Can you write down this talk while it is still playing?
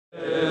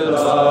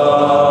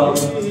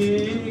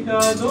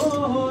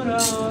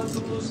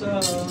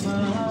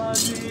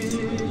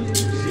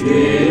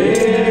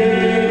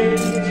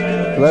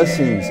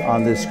blessings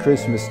on this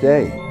Christmas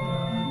day.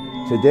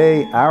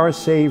 Today, our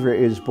Savior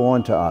is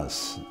born to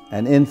us,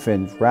 an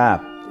infant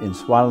wrapped in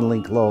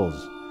swaddling clothes,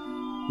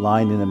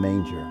 lying in a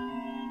manger.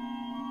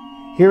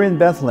 Here in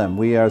Bethlehem,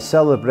 we are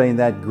celebrating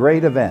that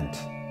great event,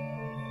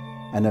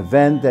 an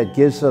event that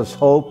gives us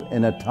hope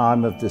in a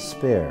time of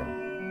despair,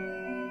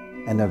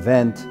 an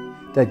event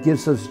that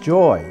gives us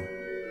joy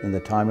in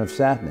the time of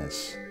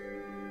sadness,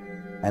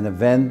 an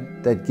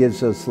event that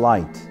gives us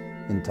light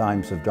in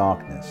times of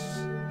darkness,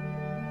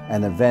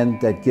 an event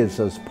that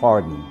gives us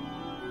pardon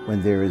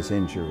when there is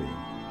injury,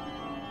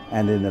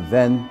 and an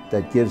event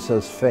that gives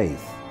us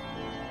faith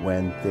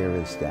when there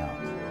is doubt.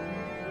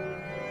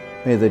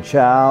 May the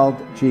child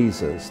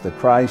Jesus, the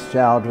Christ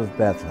child of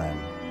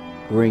Bethlehem,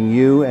 bring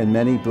you and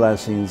many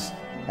blessings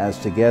as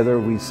together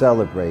we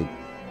celebrate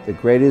the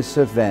greatest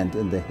event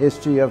in the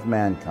history of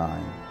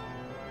mankind,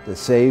 the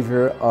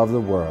Savior of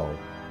the world,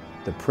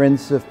 the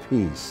Prince of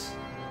Peace,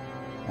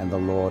 and the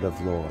Lord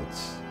of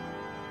Lords.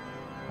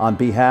 On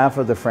behalf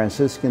of the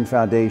Franciscan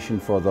Foundation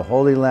for the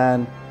Holy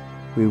Land,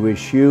 we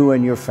wish you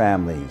and your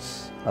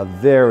families a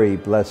very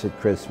blessed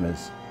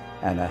Christmas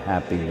and a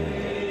Happy New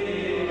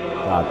Year.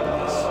 God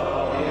bless.